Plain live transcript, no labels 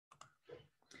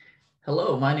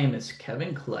Hello, my name is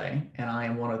Kevin Clay, and I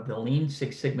am one of the Lean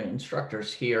Six Sigma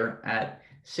instructors here at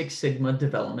Six Sigma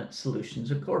Development Solutions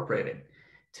Incorporated.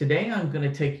 Today, I'm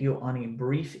going to take you on a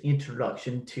brief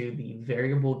introduction to the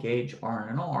variable gauge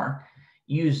R&R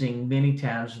using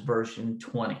Minitab's version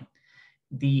 20.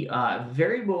 The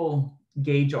variable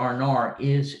gauge R&R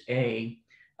is a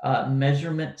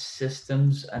measurement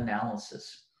systems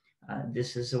analysis.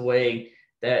 This is a way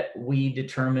that we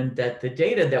determine that the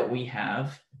data that we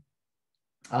have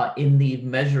in the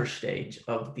measure stage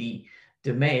of the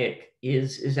DMAIC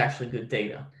is actually good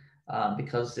data.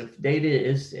 Because if data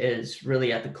is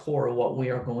really at the core of what we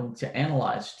are going to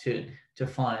analyze to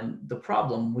find the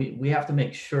problem, we have to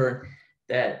make sure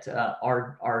that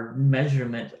our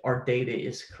measurement, our data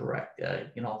is correct.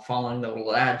 Following the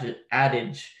little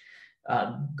adage,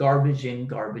 garbage in,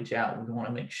 garbage out. We want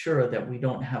to make sure that we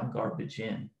don't have garbage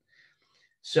in.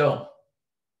 So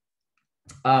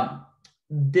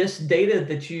this data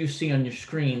that you see on your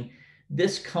screen,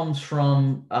 this comes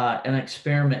from an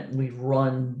experiment we've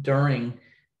run during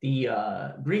the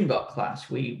Greenbelt class.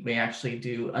 We actually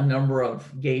do a number of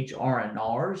gauge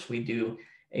R&Rs. We do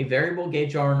a variable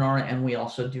gauge R&R, and we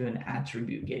also do an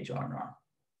attribute gauge R&R.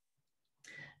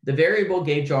 The variable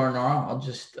gauge R&R, I'll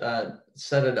just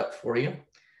set it up for you.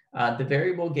 The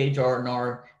variable gauge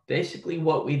R&R, basically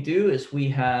what we do is we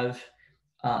have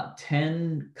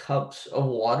 10 cups of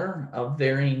water of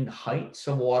varying heights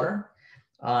of water.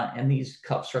 And these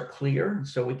cups are clear,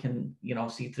 so we can,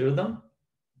 see through them.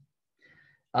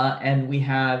 And we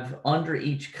have under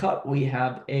each cup, we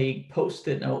have a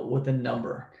Post-it note with a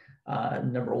number,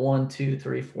 number 1, 2,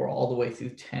 3, 4, all the way through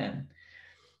 10.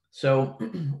 So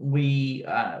we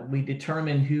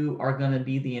determine who are going to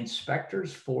be the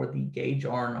inspectors for the gauge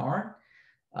R&R.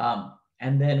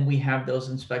 And then we have those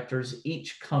inspectors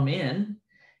each come in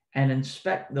and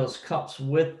inspect those cups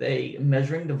with a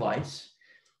measuring device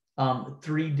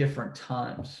 3 different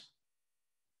times.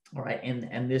 All right,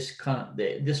 and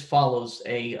this follows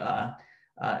a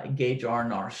gauge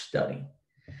R&R study.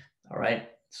 All right,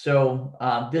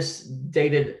 so this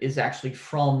data is actually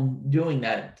from doing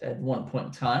that at one point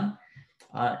in time,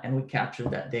 and we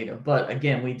captured that data. But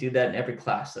again, we do that in every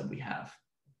class that we have.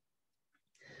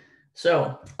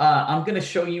 So I'm going to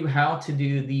show you how to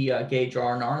do the gauge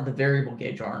R&R, the variable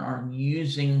gauge R&R,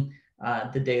 using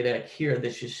the data here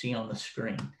that you see on the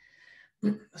screen.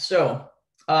 So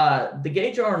the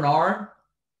gauge R&R,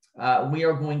 we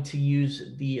are going to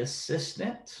use the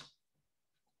assistant.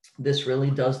 This really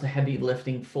does the heavy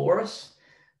lifting for us.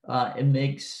 It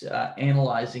makes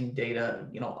analyzing data,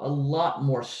 a lot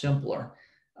more simpler,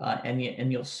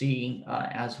 and you'll see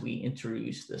as we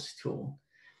introduce this tool.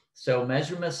 So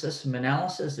measurement system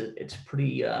analysis, it's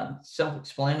pretty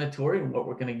self-explanatory what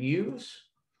we're going to use.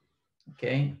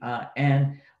 Okay,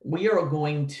 and we are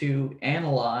going to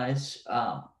analyze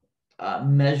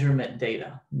measurement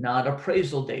data, not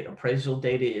appraisal data. Appraisal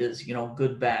data is,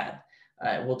 good, bad.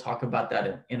 We'll talk about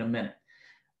that in a minute.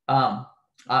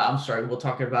 I'm sorry, we'll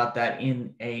talk about that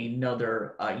in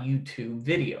another YouTube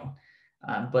video.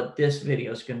 But this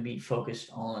video is going to be focused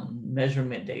on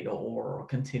measurement data or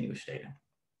continuous data.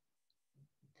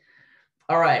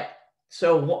 All right,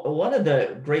 so one of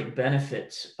the great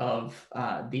benefits of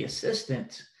the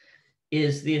assistant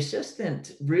is the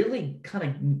assistant really kind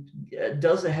of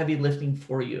does the heavy lifting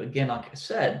for you. Again, like I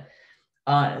said,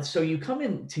 so you come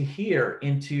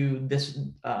into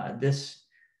this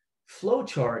flow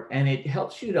chart, and it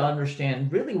helps you to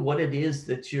understand really what it is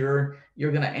that you're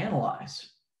going to analyze.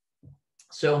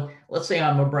 So let's say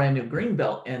I'm a brand new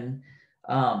Greenbelt, and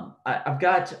I've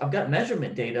got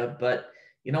measurement data, but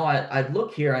I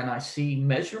look here and I see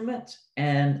measurement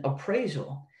and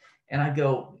appraisal, and I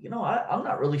go, I'm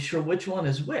not really sure which one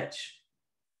is which.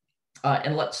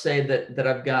 And let's say that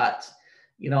I've got,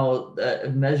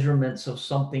 the measurements of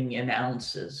something in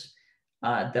ounces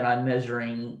that I'm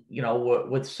measuring,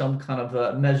 with some kind of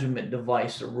a measurement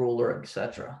device, a ruler,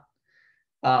 etc.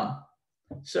 And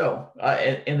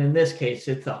in this case,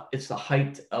 it's the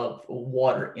height of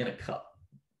water in a cup.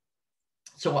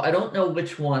 So I don't know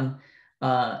which one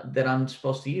that I'm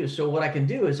supposed to use. So what I can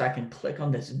do is I can click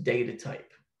on this data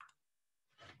type,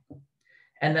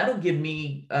 and that'll give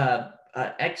me an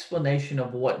explanation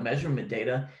of what measurement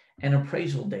data and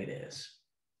appraisal data is.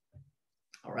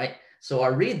 All right, so I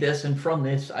read this, and from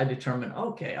this I determine,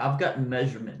 okay, I've got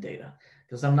measurement data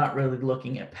because I'm not really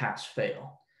looking at pass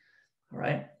fail. All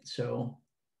right, so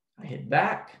I hit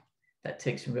back, that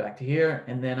takes me back to here,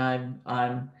 and then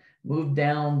I'm moved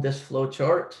down this flow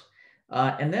chart.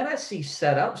 And then I see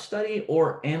setup, study,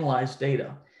 or analyze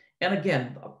data. And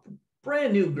again,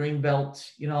 brand new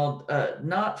Greenbelt,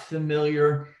 not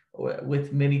familiar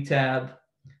with Minitab.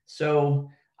 So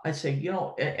I say, you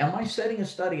know, am I setting a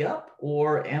study up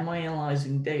or am I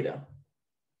analyzing data?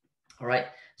 All right.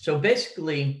 So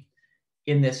basically,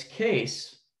 in this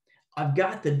case, I've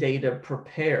got the data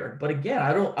prepared. But again,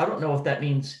 I don't know if that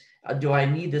means, do I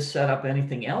need to set up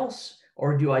anything else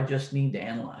or do I just need to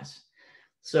analyze?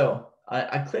 So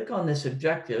I click on this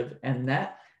objective and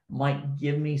that might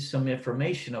give me some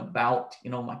information about, you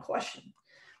know, my question.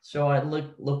 So I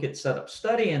look at setup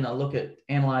study and I look at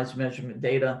analyze measurement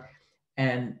data,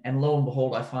 and lo and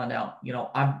behold, I find out, you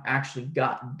know, I've actually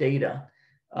got data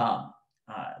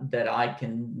that I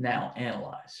can now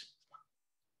analyze.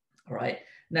 All right.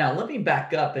 Now let me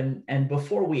back up and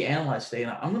before we analyze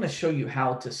data, I'm going to show you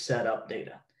how to set up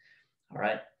data. All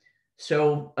right.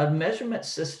 So a measurement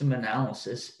system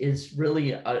analysis is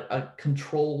really a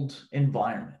controlled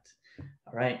environment.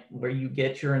 All right, where you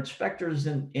get your inspectors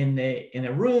in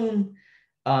a room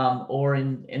or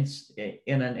in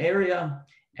an area,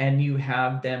 and you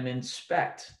have them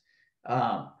inspect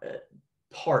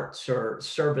parts or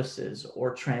services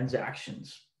or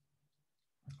transactions.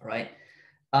 All right,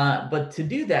 but to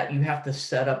do that, you have to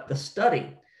set up the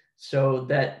study so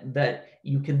that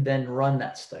you can then run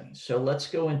that study. So let's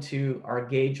go into our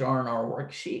Gauge R&R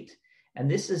worksheet,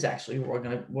 and this is actually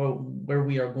where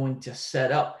we are going to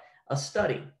set up a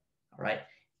study. All right.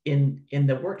 In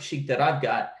the worksheet that I've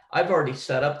got, I've already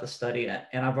set up the study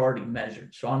and I've already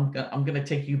measured. So I'm going to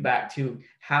take you back to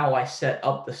how I set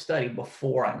up the study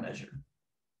before I measured.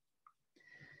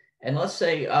 And let's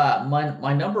say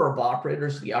my number of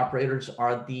operators, the operators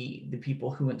are the people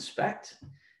who inspect.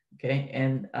 Okay.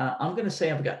 And I'm going to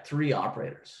say I've got 3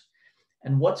 operators.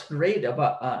 And what's great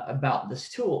about this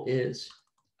tool is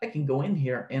I can go in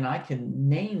here and I can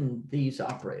name these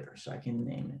operators. I can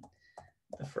name it.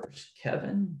 The first,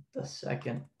 Kevin. The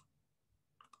second,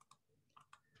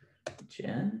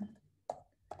 Jen.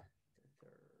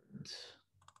 The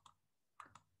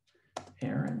third,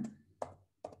 Aaron. All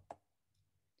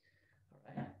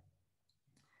right.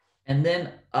 And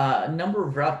then a number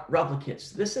of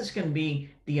replicates. This is going to be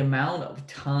the amount of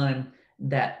time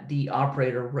that the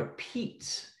operator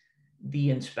repeats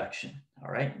the inspection.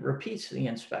 All right, repeats the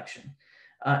inspection.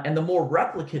 And the more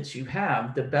replicates you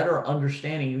have, the better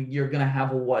understanding you're going to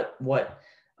have of what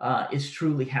is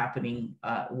truly happening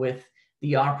with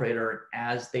the operator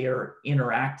as they are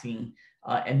interacting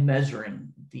and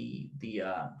measuring the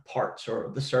parts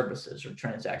or the services or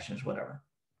transactions, whatever.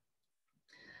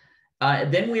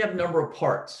 Then we have number of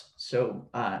parts. So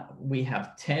we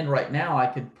have 10 right now. I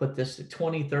could put this to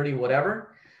 20, 30,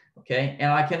 whatever. Okay,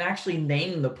 and I can actually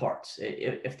name the parts.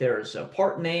 If there's a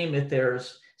part name, if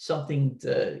there's something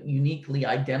to uniquely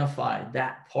identify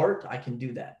that part, I can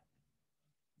do that.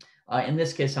 In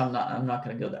this case, I'm not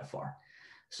going to go that far.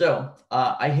 So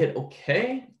I hit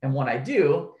OK, and when I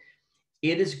do,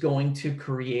 it is going to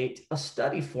create a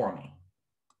study for me,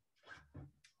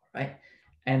 right?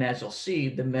 And as you'll see,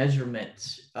 the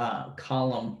measurements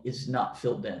column is not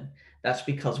filled in. That's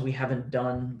because we haven't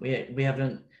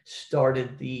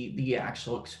started the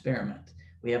actual experiment.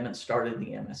 We haven't started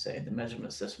the MSA, the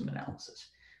measurement system analysis.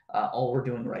 All we're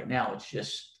doing right now is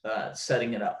just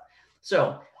setting it up.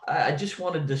 So I just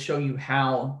wanted to show you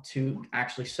how to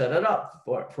actually set it up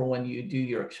for when you do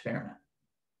your experiment.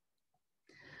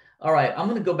 All right, I'm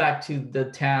going to go back to the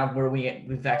tab where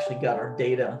we've actually got our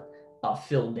data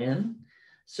filled in.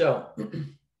 So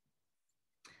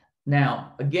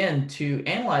now, again, to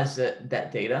analyze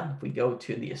that data, we go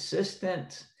to the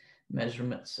assistant,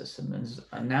 measurement system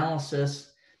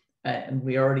analysis. And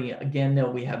we already, again, know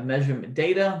we have measurement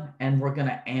data and we're going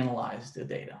to analyze the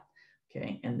data.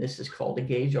 Okay. And this is called a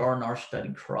Gauge R&R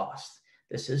study crossed.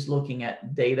 This is looking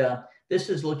at data. This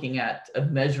is looking at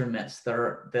measurements that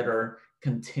are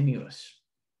continuous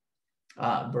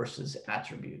versus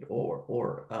attribute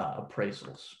or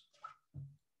appraisals.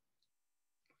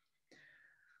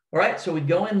 All right. So we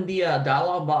go in the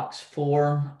dialog box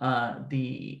for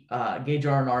the Gauge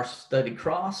R&R study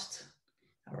crossed.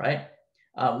 All right.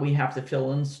 We have to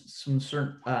fill in some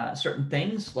certain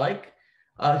things like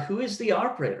who is the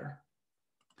operator.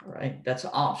 All right, that's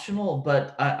optional,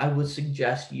 but I would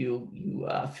suggest you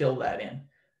fill that in.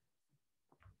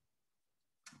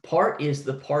 Part is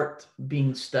the part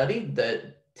being studied,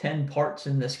 the 10 parts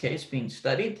in this case being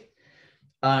studied.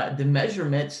 The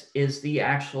measurements is the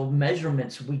actual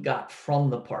measurements we got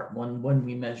from the part when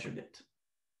we measured it.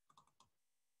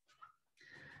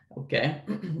 Okay,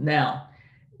 now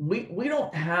we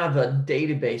don't have a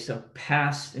database of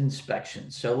past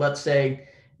inspections. So let's say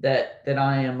that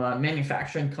I am a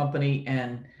manufacturing company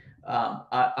and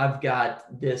I've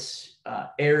got this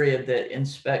area that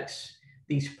inspects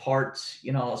these parts,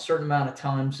 you know, a certain amount of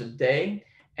times a day,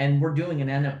 and we're doing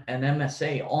an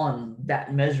MSA on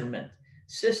that measurement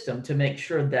system to make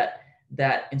sure that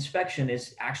that inspection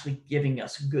is actually giving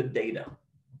us good data.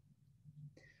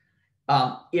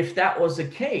 If that was the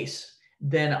case,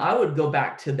 then I would go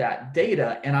back to that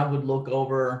data and I would look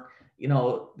over, you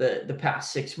know, the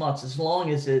past 6 months, as long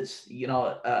as it's, you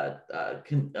know,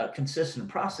 a consistent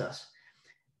process,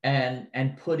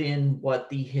 and put in what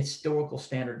the historical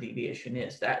standard deviation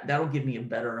is. That'll give me a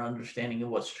better understanding of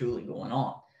what's truly going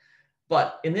on.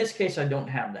 But in this case, I don't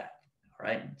have that. All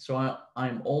right. So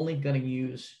I'm only going to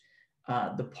use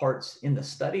the parts in the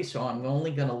study. So I'm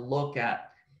only going to look at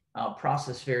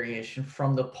process variation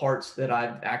from the parts that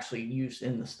I've actually used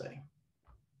in the study.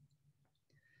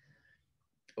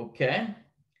 Okay.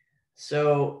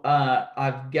 So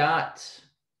I've got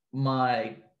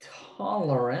my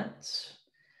tolerance.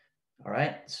 All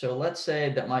right, so let's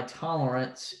say that my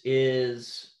tolerance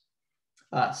is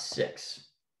 6.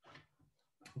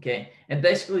 Okay, and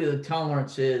basically the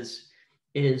tolerance is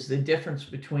the difference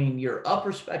between your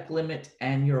upper spec limit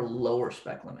and your lower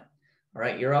spec limit. All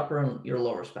right, your upper and your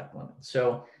lower spec limit.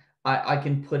 So I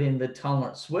can put in the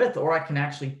tolerance width, or I can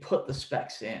actually put the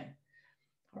specs in.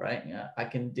 All right, yeah, I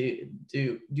can do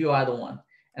either one.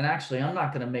 And actually, I'm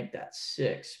not going to make that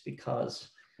 6 because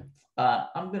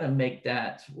I'm going to make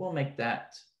that, we'll make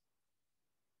that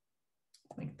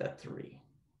 3.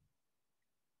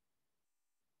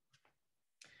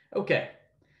 Okay,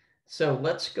 so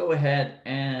let's go ahead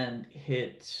and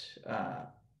hit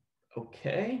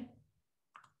OK.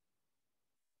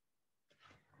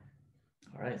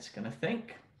 All right, it's going to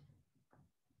think,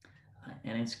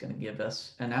 and it's going to give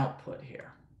us an output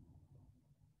here.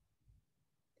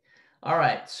 All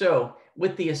right, so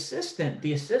with the assistant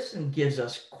gives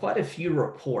us quite a few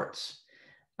reports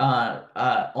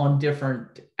on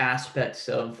different aspects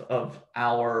of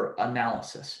our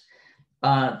analysis.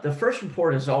 The first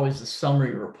report is always the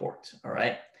summary report, all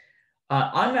right?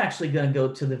 I'm actually going to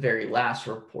go to the very last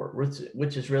report,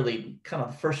 which is really kind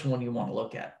of the first one you want to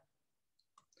look at.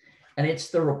 And it's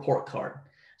the report card.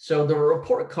 So the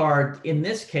report card, in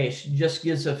this case, just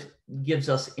gives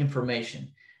us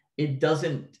information. It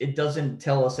doesn't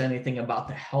tell us anything about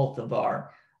the health of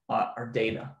our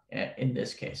data in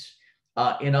this case.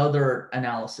 In other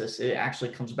analysis, it actually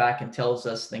comes back and tells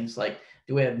us things like,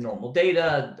 do we have normal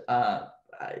data?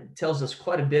 It tells us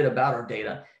quite a bit about our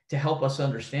data to help us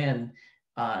understand,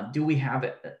 do we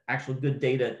have actual good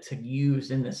data to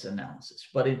use in this analysis?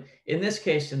 But in this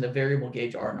case, in the variable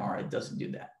gauge R&R, it doesn't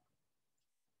do that.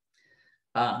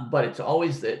 But it's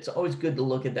always good to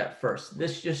look at that first.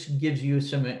 This just gives you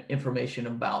some information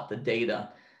about the data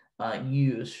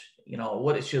used, you know,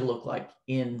 what it should look like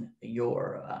in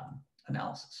your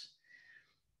analysis.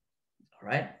 All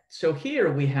right, so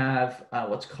here we have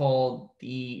what's called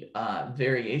the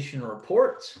variation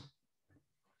report.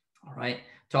 All right,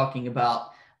 talking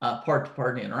about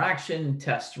part-to-part interaction,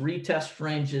 test-retest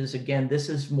ranges. Again, this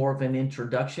is more of an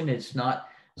introduction. It's not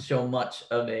so much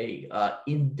of a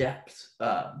in-depth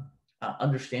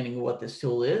understanding of what this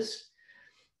tool is.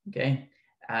 Okay,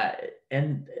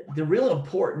 and the real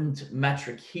important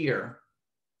metric here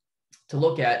to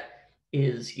look at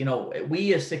is, you know,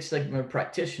 we as Six Sigma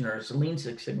practitioners, Lean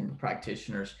Six Sigma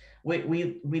practitioners,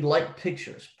 we like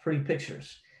pictures, pretty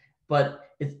pictures, but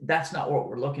that's not what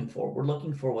we're looking for. We're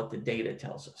looking for what the data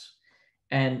tells us,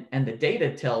 and the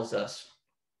data tells us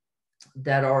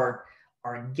that our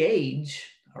gauge,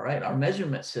 all right, our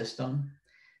measurement system,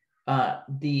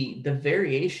 the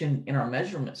variation in our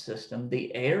measurement system,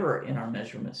 the error in our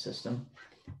measurement system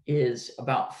is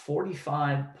about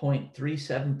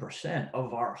 45.37%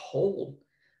 of our whole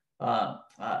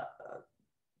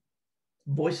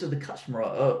voice of the customer,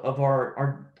 of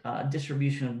our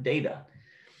distribution of data.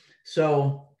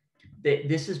 So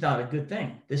this is not a good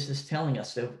thing. This is telling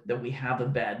us that we have a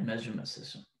bad measurement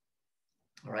system.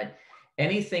 All right.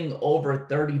 Anything over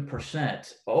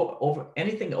 30%,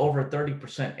 anything over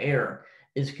 30% error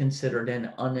is considered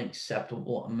an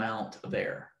unacceptable amount of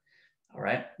error. All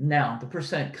right. Now, the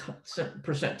percent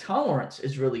tolerance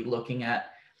is really looking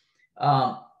at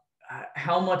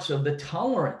how much of the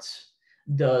tolerance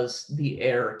does the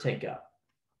error take up.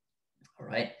 All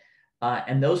right.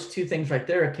 And those two things right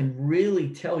there can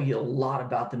really tell you a lot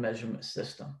about the measurement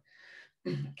system.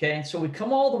 Okay. So we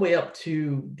come all the way up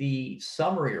to the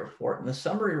summary report, and the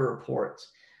summary report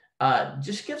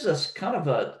just gives us kind of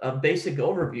a basic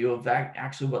overview of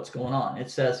actually what's going on.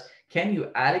 It says, can you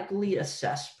adequately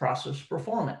assess process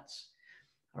performance?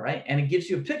 All right, and it gives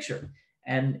you a picture,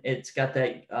 and it's got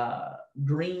that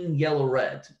green, yellow,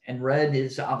 red, and red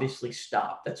is obviously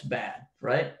stop. That's bad,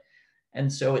 right?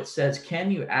 And so it says,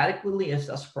 can you adequately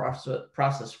assess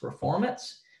process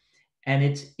performance? And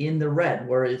it's in the red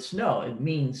where it's no. It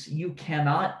means you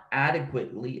cannot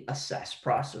adequately assess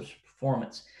process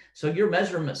performance. So your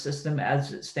measurement system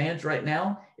as it stands right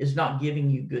now is not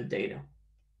giving you good data.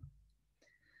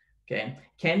 Okay.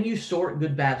 Can you sort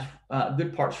good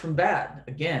parts from bad?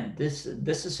 Again, this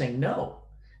is saying no,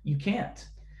 you can't.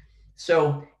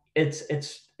 So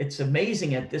it's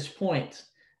amazing at this point.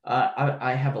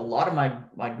 I have a lot of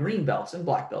my green belts and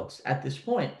black belts at this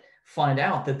point find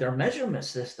out that their measurement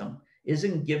system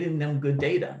isn't giving them good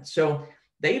data. So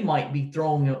they might be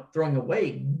throwing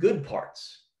away good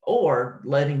parts or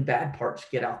letting bad parts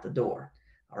get out the door.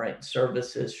 All right,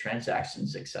 services,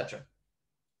 transactions, etc.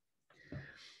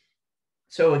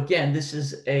 So again, this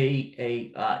is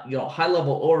a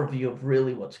high-level overview of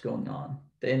really what's going on.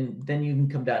 Then you can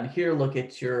come down here, look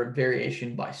at your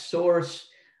variation by source,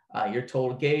 your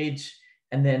total gauge,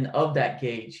 and then of that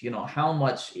gauge, how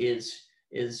much is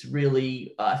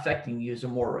really affecting user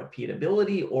more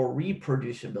repeatability or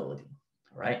reproducibility,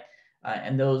 right?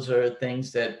 And those are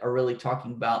things that are really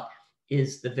talking about,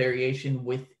 is the variation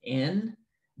within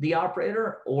the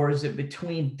operator or is it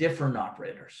between different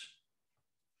operators?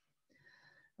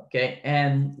 Okay,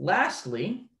 and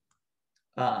lastly,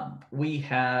 we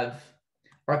have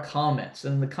our comments,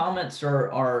 and the comments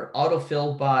are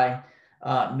auto-filled by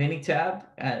Minitab.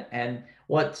 And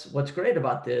what's great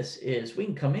about this is we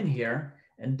can come in here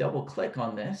and double-click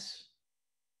on this,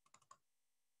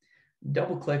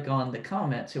 double-click on the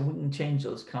comments, and we can change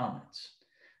those comments.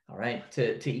 All right,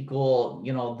 to equal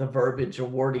the verbiage or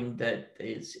wording that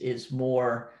is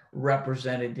more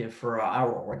representative for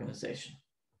our organization.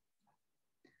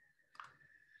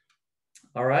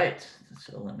 All right,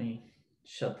 so let me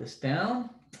shut this down.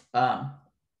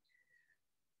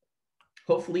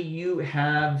 Hopefully you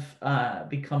have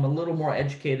become a little more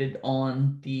educated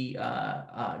on the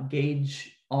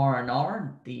gauge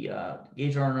R&R, the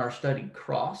gauge R&R study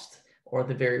crossed, or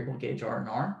the variable gauge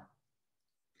R&R.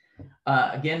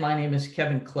 Again, my name is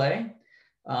Kevin Clay,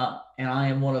 and I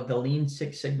am one of the Lean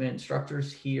Six Sigma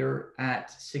instructors here at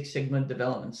Six Sigma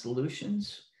Development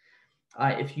Solutions.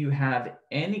 If you have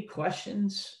any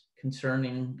questions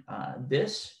concerning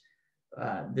this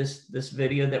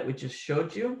video that we just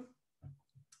showed you,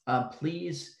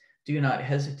 please do not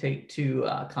hesitate to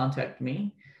contact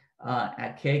me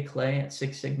at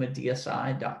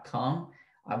kclay@sixsigmadsi.com.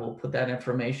 I will put that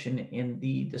information in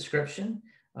the description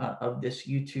of this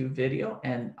YouTube video,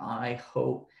 and I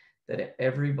hope that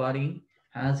everybody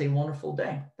has a wonderful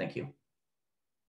day. Thank you.